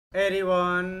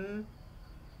Everyone,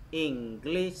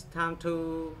 English time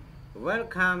to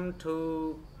welcome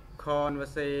to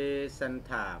conversation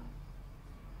time.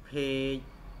 Page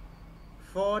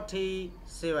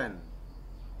 47.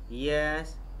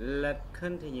 Yes, let's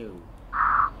continue.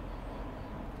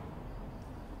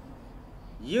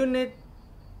 Unit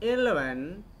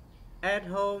 11 at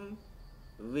home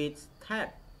with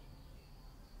Ted.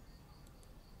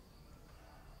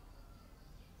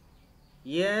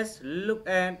 Yes, look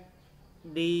at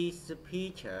this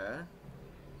picture.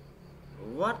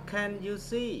 What can you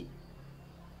see?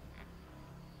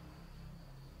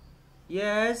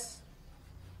 Yes,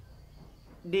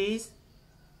 this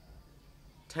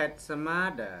Ted's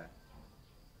mother.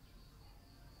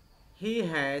 He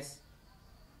has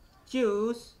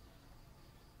juice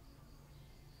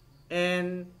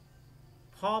and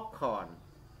popcorn.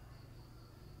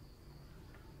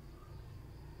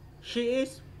 She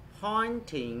is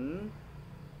pointing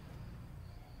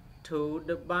to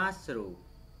the bathroom.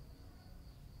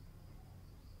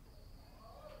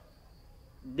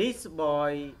 This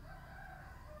boy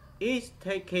is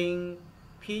taking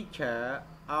picture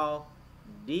of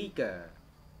Digger.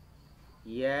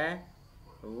 Yeah,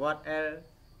 what else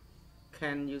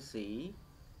can you see?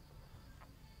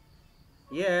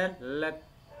 Yeah, let's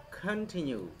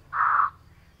continue.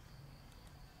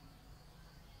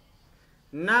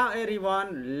 Now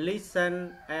everyone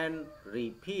listen and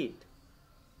repeat.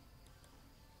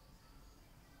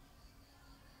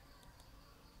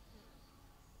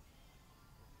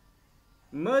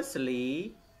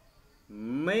 Mostly,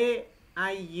 may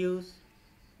I use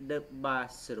the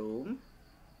bathroom?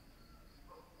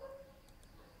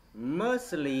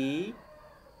 Mostly,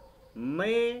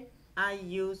 may I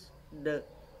use the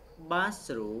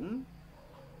bathroom?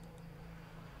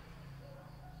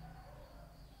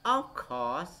 Of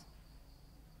course.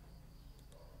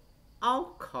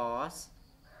 Of course.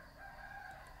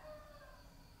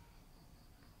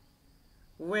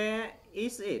 Where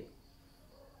is it?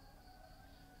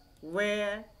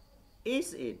 Where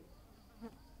is it?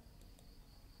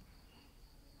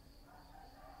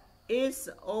 It's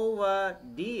over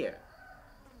there.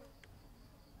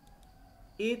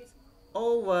 It's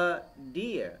over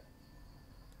there.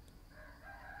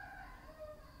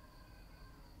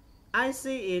 I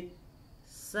see it.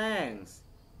 Thanks.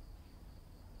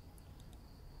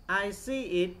 I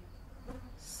see it.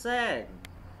 Thanks.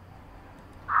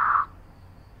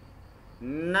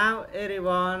 Now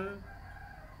everyone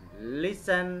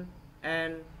listen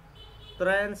and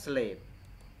translate.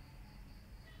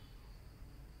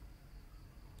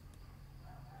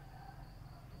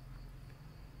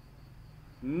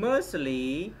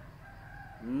 Mostly,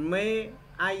 may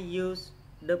I use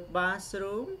the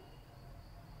bathroom?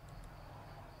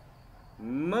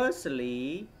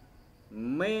 Mostly,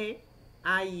 may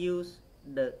I use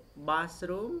the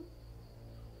bathroom?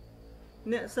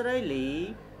 អ្នកស្រីលី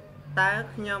តើ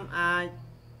ខ្ញុំអាច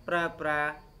ប្រើប្រា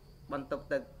ស់បន្ទប់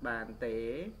ទឹកបានទេ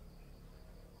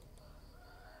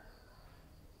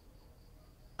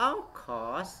Of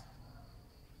course.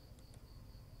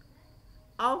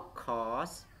 Of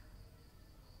course.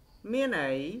 មាន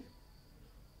អី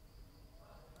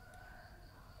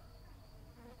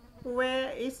Where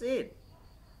is it?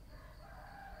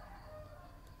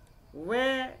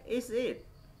 Where is it?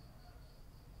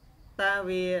 តើ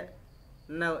វា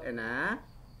នៅឯណា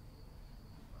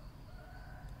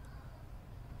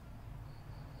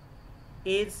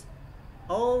It's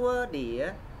over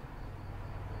there.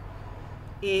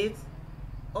 It's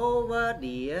over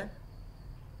there.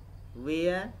 វា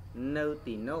នៅ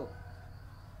ទីនោះ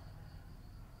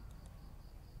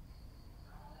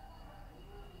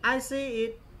I see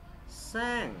it.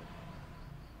 Sang.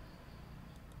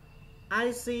 I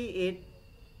see it.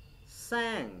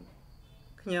 Sang.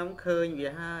 ខ្ញុំឃើញវា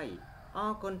ហើយអ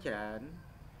រគុណច្រើន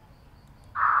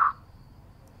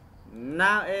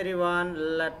Now everyone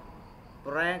let's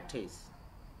practice.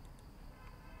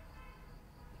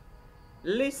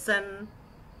 Listen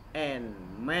and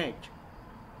match.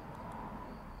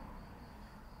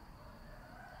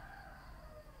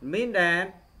 Mean that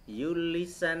you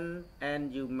listen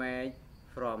and you match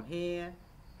from here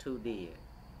to there.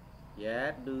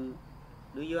 Yeah, do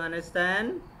you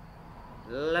understand?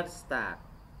 Let's start.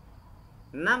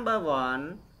 Number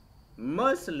 1.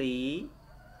 Mostly,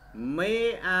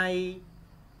 may I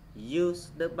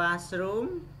use the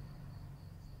bathroom?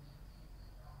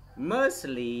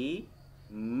 Mostly,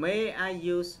 may I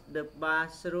use the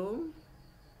bathroom?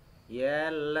 Yeah,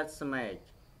 let's match.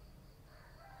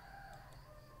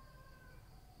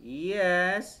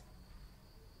 Yes,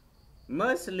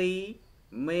 mostly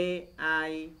may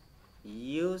I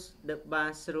use the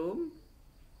bathroom?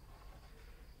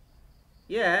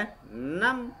 Yeah,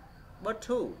 number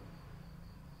 2.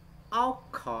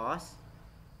 Of course.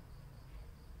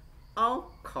 Of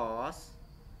course.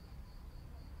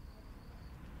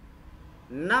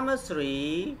 Number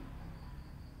 3.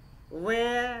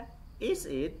 Where is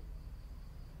it?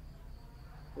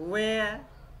 Where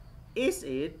is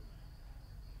it?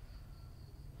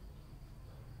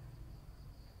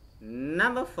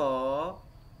 Number 4.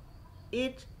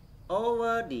 It's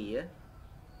over there.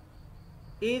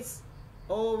 It's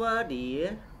over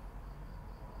there.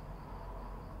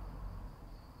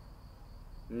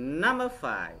 Number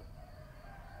 5.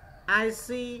 I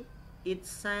see it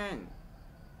sang.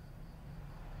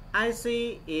 I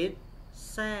see it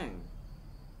sang.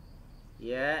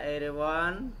 Yeah,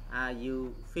 everyone, are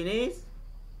you finished?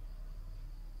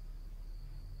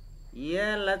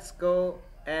 Yeah, let's go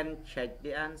and check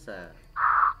the answer.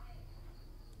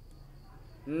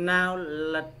 Now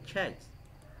let's check.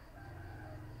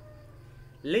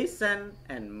 Listen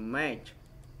and match.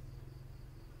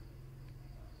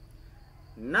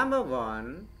 Number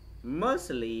 1.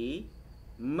 Mostly,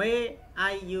 may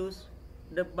I use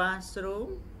the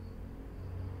bathroom?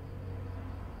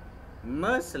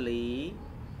 Mostly,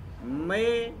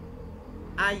 may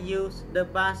I use the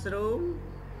bathroom?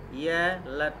 Yeah,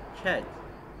 let's check.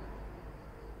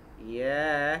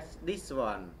 Yes, this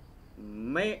one.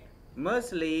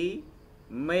 Mostly,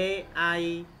 may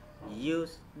I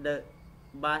use the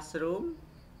bathroom?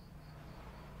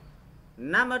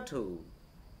 Number 2.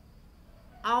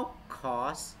 Of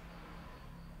course.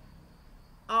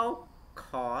 Of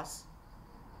course.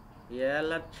 Yeah,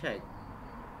 let's check.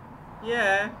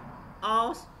 Yeah,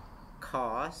 of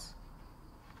course.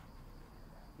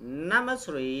 Number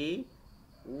 3.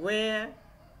 Where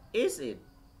is it?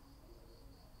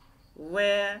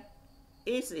 Where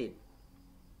is it?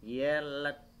 Yeah,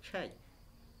 let's check.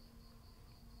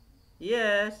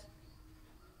 Yes,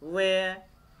 where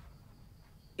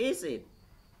is it?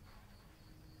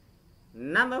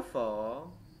 Number 4.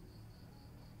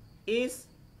 Is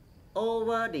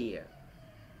over there.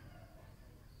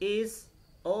 Is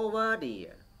over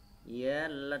there. Yeah,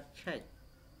 let's check.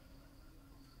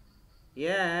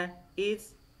 Yeah,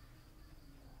 it's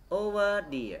over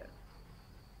there.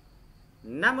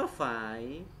 Number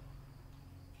 5.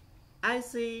 I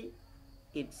see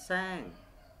it sang.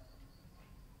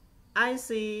 I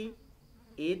see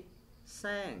it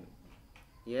sang.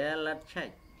 Yeah, let's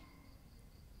check.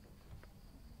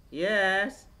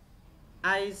 Yes,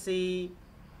 I see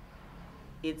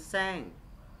it sang.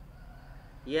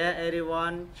 Yeah,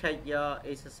 everyone, check your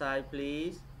exercise,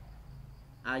 please.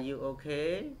 Are you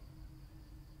okay?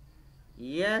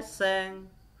 Yes,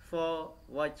 thanks for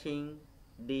watching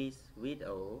this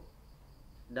video.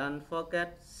 Don't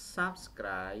forget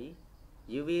subscribe.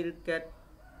 You will get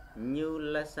new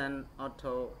lesson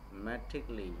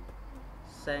automatically.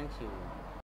 Thank you.